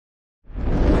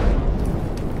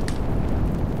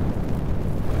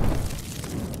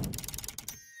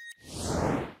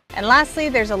And lastly,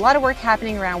 there's a lot of work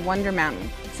happening around Wonder Mountain.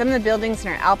 Some of the buildings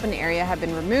in our Alpine area have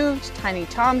been removed, Tiny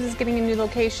Tom's is getting a new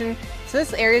location, so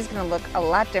this area is going to look a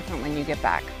lot different when you get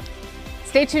back.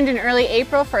 Stay tuned in early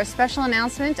April for a special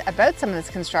announcement about some of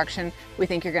this construction. We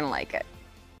think you're going to like it.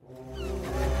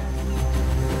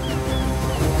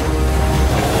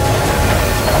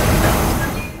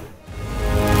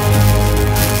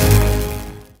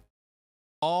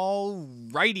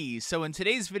 Alrighty, so in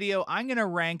today's video, I'm going to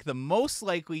rank the most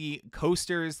likely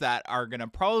coasters that are going to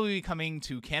probably be coming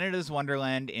to Canada's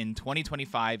Wonderland in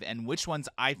 2025 and which ones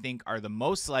I think are the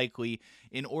most likely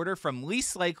in order from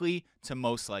least likely to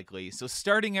most likely. So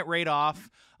starting it right off,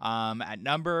 at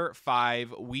number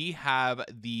 5, we have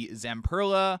the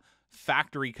Zamperla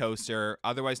Factory Coaster,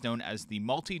 otherwise known as the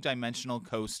Multi-Dimensional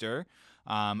Coaster.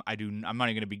 I'm not even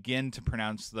going to begin to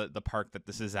pronounce the park that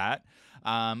this is at.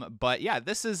 But yeah,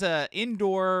 this is a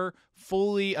indoor,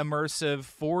 fully immersive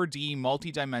 4D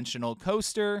multi-dimensional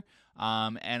coaster.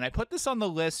 And I put this on the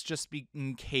list just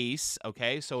in case,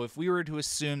 okay? So if we were to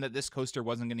assume that this coaster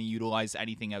wasn't going to utilize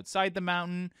anything outside the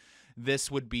mountain,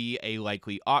 this would be a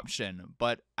likely option.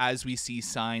 But as we see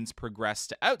signs progress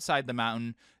to outside the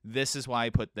mountain, this is why I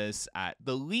put this at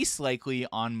the least likely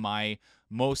on my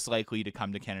most likely to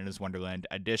come to Canada's Wonderland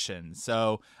edition.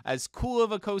 So as cool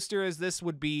of a coaster as this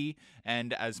would be,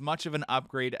 and as much of an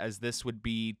upgrade as this would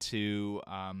be to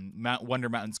Wonder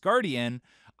Mountain's Guardian,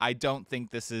 I don't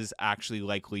think this is actually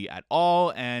likely at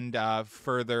all. And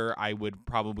further, I would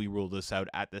probably rule this out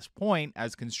at this point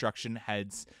as construction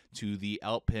heads to the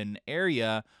Alpine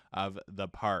area of the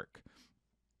park.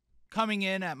 Coming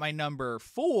in at my number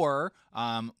 4,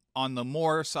 on the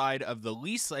more side of the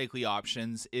least likely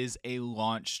options, is a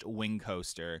launched wing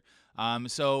coaster.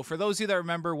 So for those of you that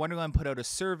remember, Wonderland put out a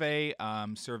survey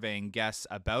surveying guests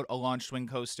about a launched wing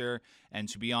coaster. And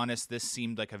to be honest, this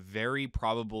seemed like a very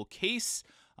probable case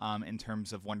in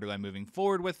terms of Wonderland moving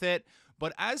forward with it.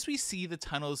 But as we see the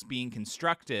tunnels being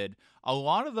constructed, a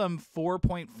lot of them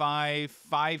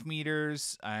 5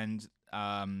 meters, and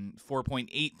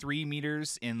 4.83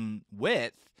 meters in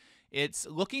width, it's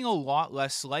looking a lot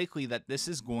less likely that this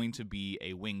is going to be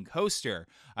a wing coaster.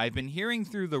 I've been hearing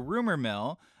through the rumor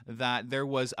mill that there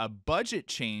was a budget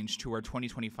change to our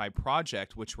 2025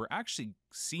 project, which we're actually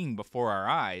seeing before our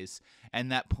eyes,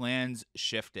 and that plans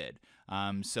shifted.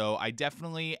 So I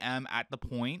definitely am at the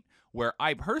point where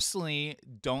I personally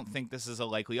don't think this is a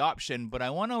likely option, but I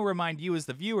want to remind you as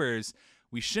the viewers,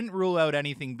 we shouldn't rule out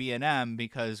anything B&M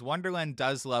because Wonderland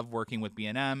does love working with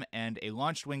B&M, and a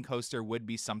launched wing coaster would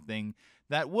be something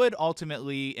that would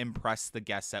ultimately impress the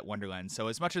guests at Wonderland. So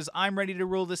as much as I'm ready to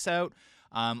rule this out,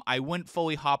 I wouldn't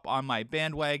fully hop on my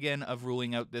bandwagon of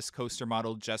ruling out this coaster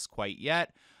model just quite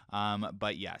yet.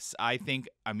 But yes, I think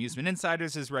Amusement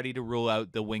Insiders is ready to rule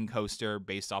out the wing coaster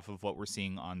based off of what we're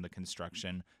seeing on the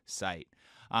construction site.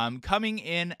 Coming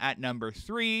in at number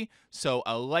 3, so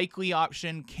a likely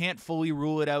option, can't fully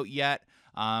rule it out yet.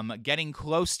 Getting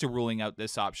close to ruling out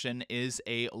this option is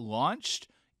a launched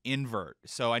invert.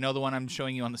 So I know the one I'm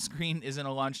showing you on the screen isn't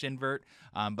a launched invert,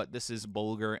 but this is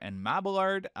Bolger and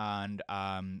Mabillard, and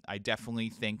I definitely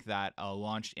think that a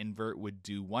launched invert would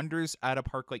do wonders at a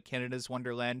park like Canada's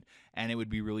Wonderland, and it would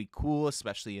be really cool,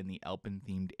 especially in the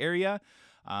Alpine-themed area.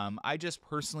 I just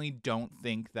personally don't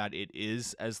think that it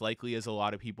is as likely as a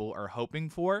lot of people are hoping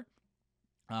for,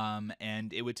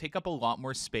 and it would take up a lot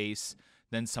more space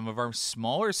than some of our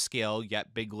smaller scale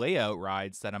yet big layout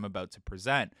rides that I'm about to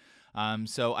present.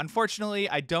 So unfortunately,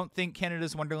 I don't think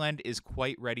Canada's Wonderland is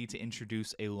quite ready to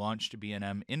introduce a launched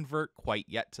B&M invert quite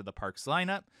yet to the park's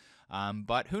lineup.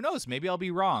 But who knows, maybe I'll be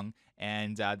wrong,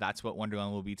 and that's what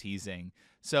Wonderland will be teasing.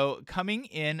 So coming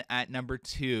in at number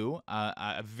 2,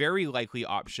 a very likely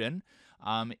option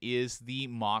is the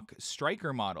Mock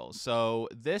Striker model. So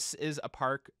this is a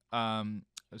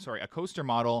a coaster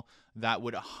model that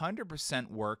would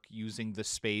 100% work using the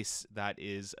space that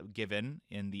is given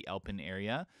in the Alpine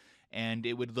area, and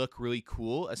it would look really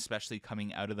cool, especially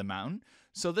coming out of the mountain.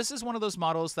 So this is one of those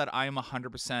models that I am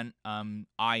 100%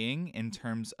 eyeing in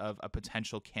terms of a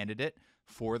potential candidate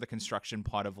for the construction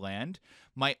plot of land.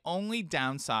 My only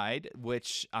downside,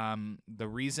 which the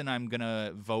reason I'm going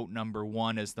to vote number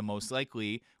 1 as the most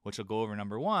likely, which will go over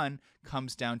number 1,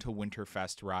 comes down to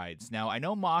Winterfest rides. Now, I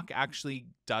know Mock actually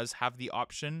does have the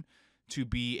option to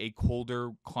be a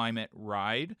colder climate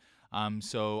ride,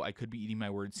 so I could be eating my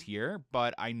words here,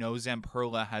 but I know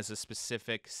Zamperla has a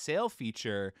specific sail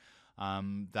feature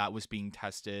that was being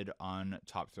tested on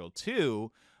Top Thrill 2,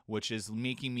 which is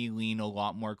making me lean a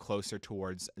lot more closer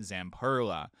towards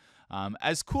Zamperla.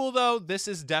 As cool though, this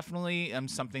is definitely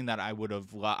something that I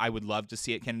would love to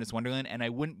see at Canada's Wonderland, and I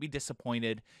wouldn't be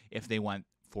disappointed if they went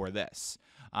for this.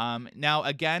 Now,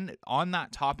 again, on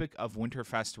that topic of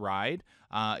Winterfest ride,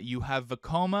 you have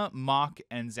Vekoma, Mach,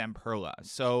 and Zamperla.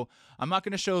 So I'm not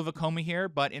going to show Vekoma here,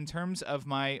 but in terms of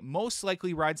my most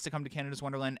likely rides to come to Canada's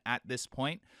Wonderland at this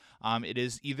point, it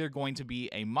is either going to be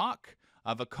a Mach,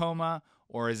 a Vekoma,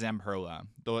 or a Zamperla.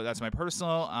 Though that's my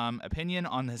personal opinion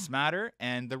on this matter.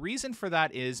 And the reason for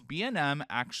that is B&M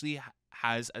actually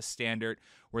has a standard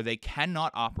where they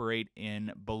cannot operate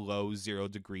in below 0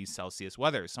 degrees Celsius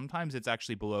weather. Sometimes it's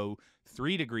actually below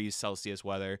 3 degrees Celsius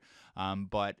weather.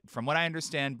 But from what I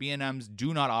understand, B&Ms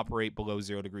do not operate below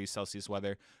 0 degrees Celsius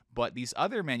weather. But these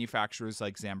other manufacturers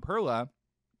like Zamperla,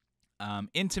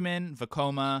 Intamin,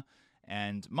 Vekoma,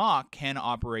 and Mach can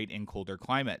operate in colder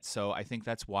climates. So I think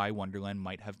that's why Wonderland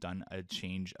might have done a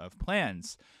change of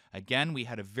plans. Again, we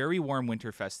had a very warm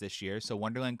Winterfest this year, so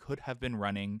Wonderland could have been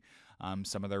running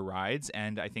some of their rides,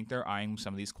 and I think they're eyeing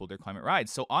some of these colder climate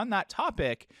rides. So on that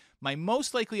topic, my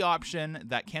most likely option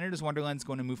that Canada's Wonderland is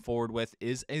going to move forward with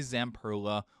is a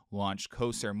Zamperla launch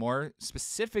coaster, more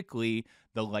specifically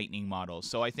the Lightning model.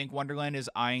 So I think Wonderland is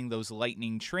eyeing those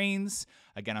Lightning trains.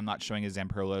 Again, I'm not showing a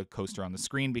Zamperla coaster on the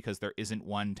screen because there isn't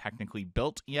one technically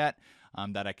built yet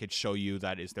that I could show you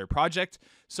that is their project.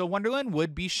 So Wonderland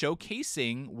would be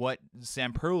showcasing what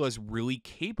Zamperla is really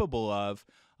capable of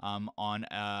on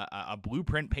a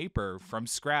blueprint paper from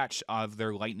scratch of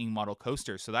their Lightning model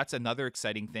coaster. So that's another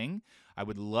exciting thing. I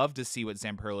would love to see what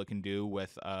Zamperla can do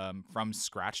with from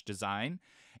scratch design.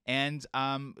 And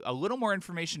a little more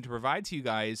information to provide to you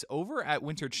guys. Over at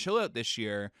Winter Chill Out this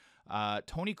year,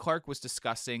 Tony Clark was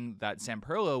discussing that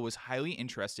Zamperla was highly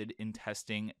interested in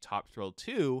testing Top Thrill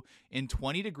 2 in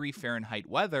 20-degree Fahrenheit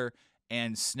weather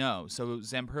and snow. So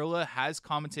Zamperla has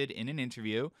commented in an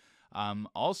interview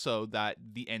also that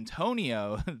the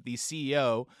Antonio, the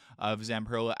CEO of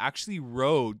Zamperla, actually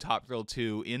rode Top Thrill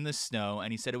 2 in the snow,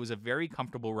 and he said it was a very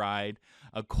comfortable ride,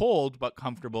 cold but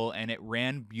comfortable, and it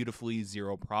ran beautifully,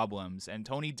 zero problems. And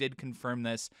Tony did confirm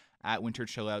this at Winter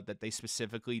Chill Out, that they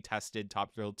specifically tested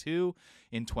Top Thrill 2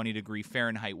 in 20-degree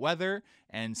Fahrenheit weather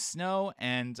and snow,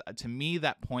 and to me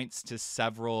that points to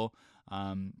several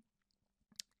kind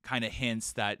of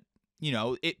hints that, you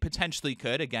know, it potentially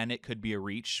could. Again, it could be a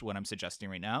reach, what I'm suggesting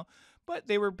right now. But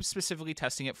they were specifically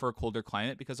testing it for a colder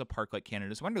climate because a park like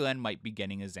Canada's Wonderland might be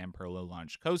getting a Zamperla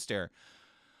launch coaster.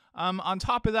 On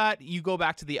top of that, you go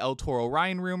back to the El Toro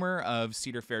Ryan rumor of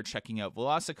Cedar Fair checking out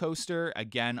Velocicoaster.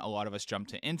 Again, a lot of us jumped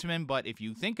to Intamin, but if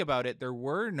you think about it, there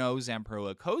were no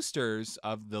Zamperla coasters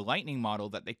of the Lightning model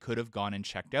that they could have gone and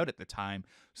checked out at the time.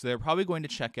 So they're probably going to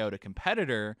check out a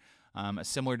competitor, a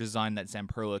similar design that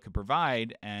Zamperla could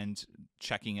provide, and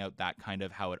checking out that kind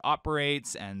of how it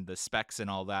operates and the specs and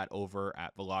all that over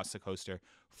at Velocicoaster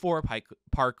for a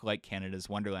park like Canada's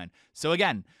Wonderland. So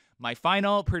again, my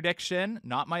final prediction,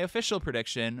 not my official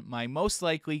prediction, my most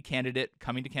likely candidate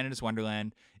coming to Canada's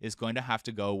Wonderland is going to have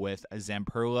to go with a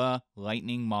Zamperla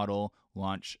Lightning model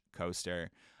launch coaster.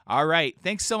 All right,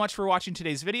 thanks so much for watching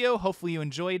today's video. Hopefully you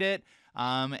enjoyed it,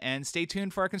 and stay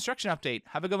tuned for our construction update.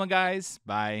 Have a good one, guys.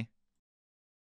 Bye.